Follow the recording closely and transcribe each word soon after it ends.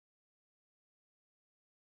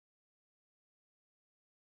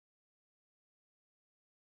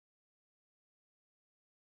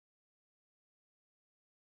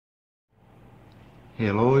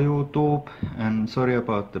Hello YouTube, and sorry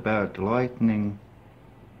about the bad lightning,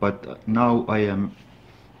 but now I am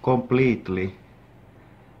completely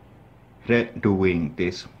redoing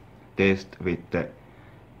this test with the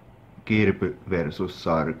Kirby versus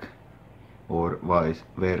Sark, or vice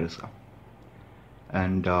versa.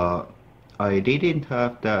 And I didn't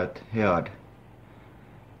have that head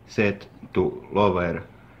set to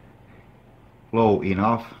low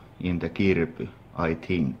enough in the Kirby, I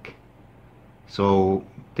think. So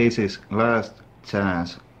this is last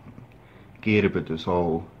chance Kirby to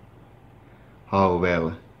show how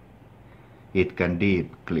well it can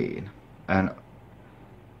deep clean, and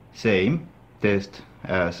same test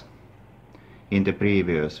as in the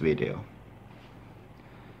previous video.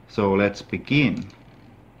 So let's begin.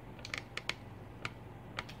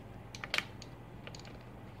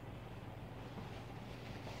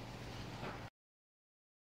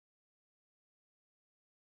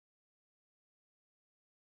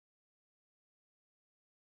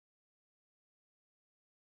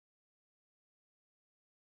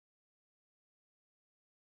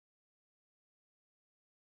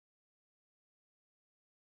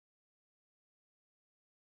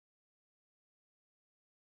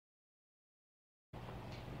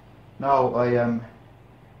 Now I am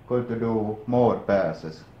going to do more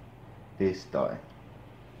passes this time.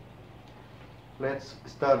 Let's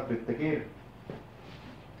start with the gear.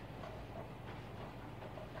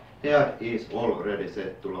 Head is already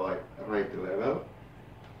set to right level,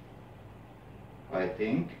 I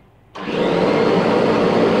think.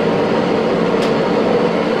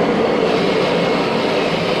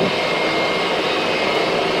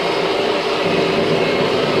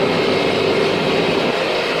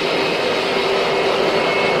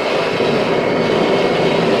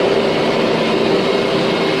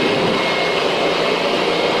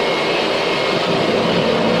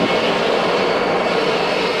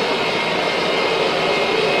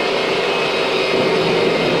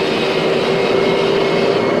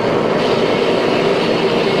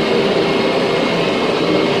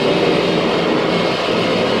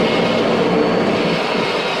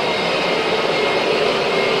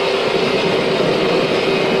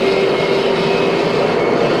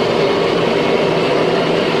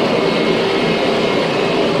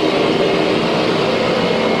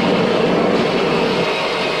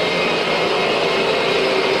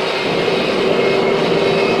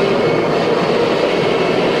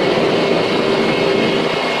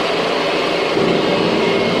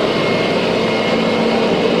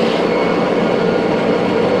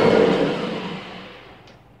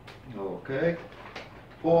 Okay,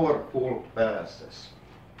 4 full passes.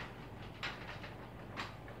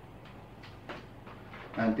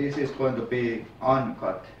 And this is going to be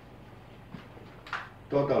uncut,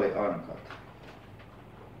 totally uncut.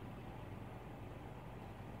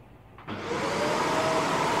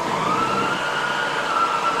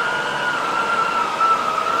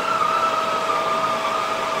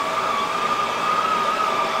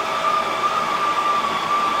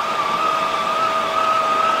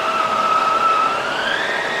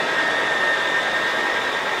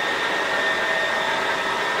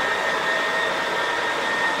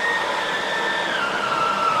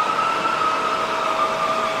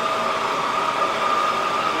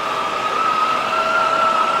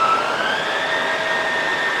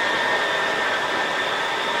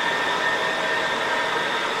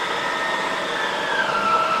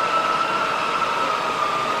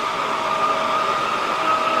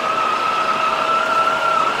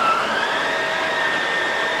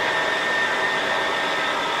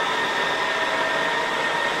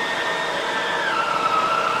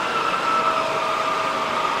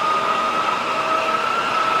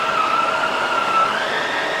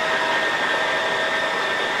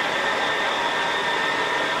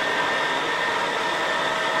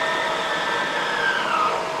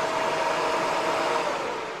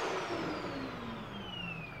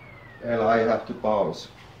 Well, I have to pause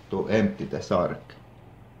to empty the Sark.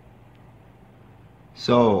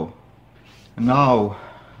 So now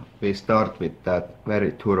we start with that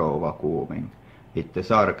very thorough vacuuming with the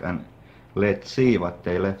Sark, and let's see what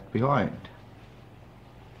they left behind.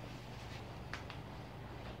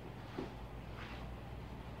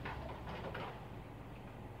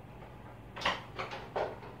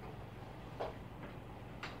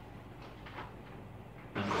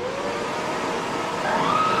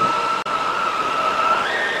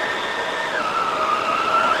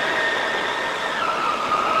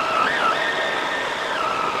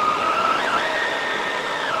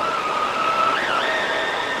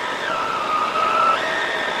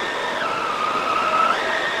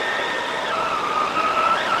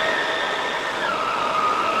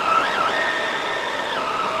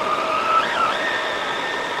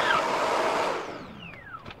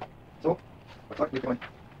 Sark, keep going.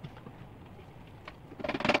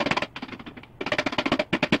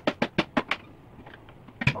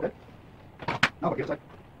 Okay. Now we're side.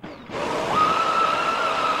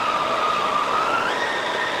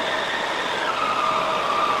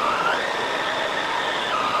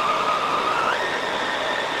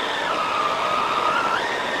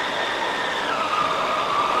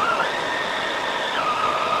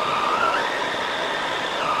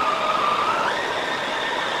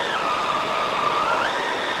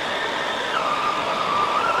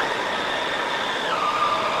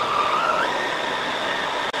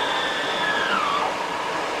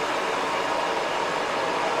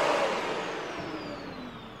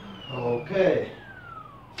 Okay.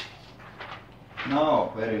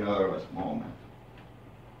 Now, very nervous moment.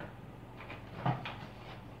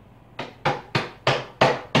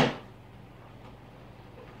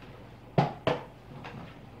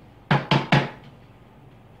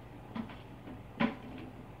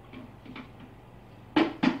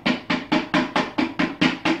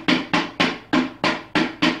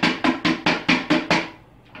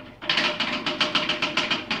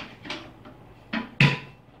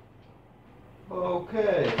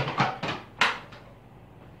 Okay.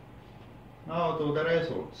 Now to the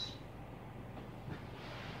results.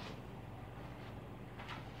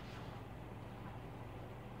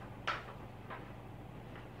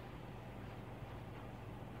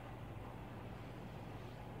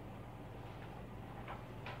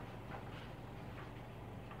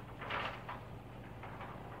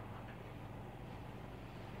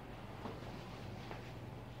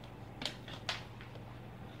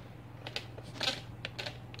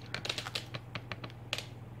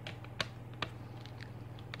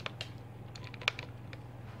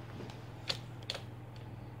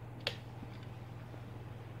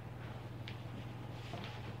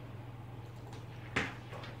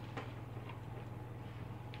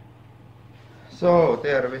 So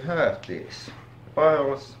there we have these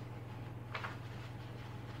piles.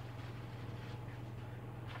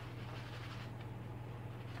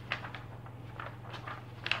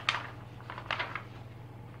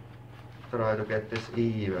 Try to get this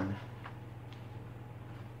even.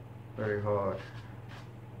 Very hard.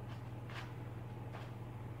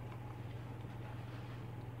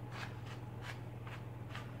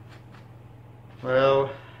 Well,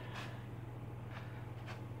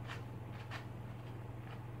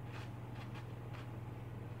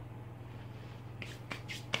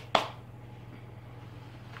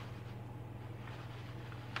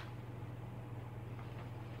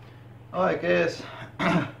 I guess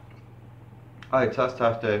I just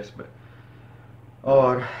have to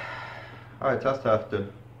I just have to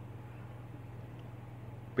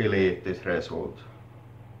believe this result.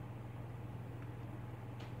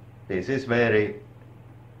 This is very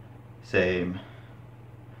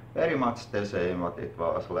much the same what it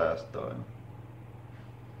was last time.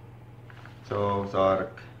 So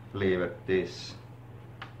Sark leave this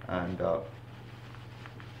and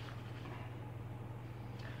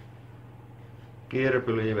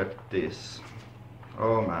Kirby leave this.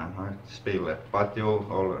 Oh man, I spilled it, but you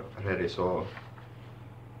already saw.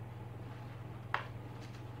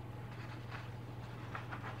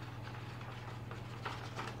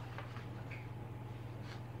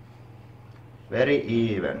 Very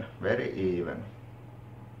even, very even.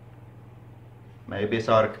 Maybe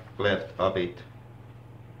Sark left a bit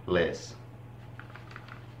less.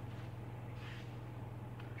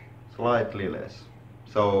 Slightly less.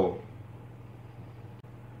 So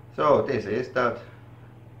this is that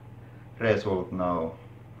result now,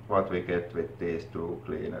 what we get with these two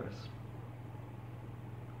cleaners.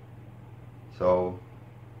 So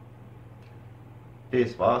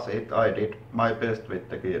this was it. I did my best with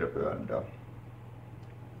the Kirby and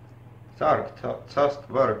Sark just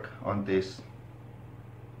work on this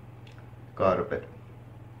carpet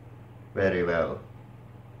very well.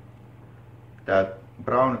 That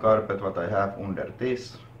brown carpet what I have under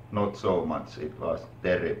this, not so much, it was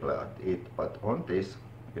terrible at it, but on this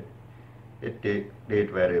it did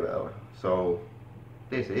very well. So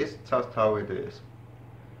this is just how it is.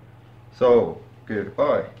 So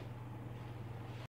goodbye.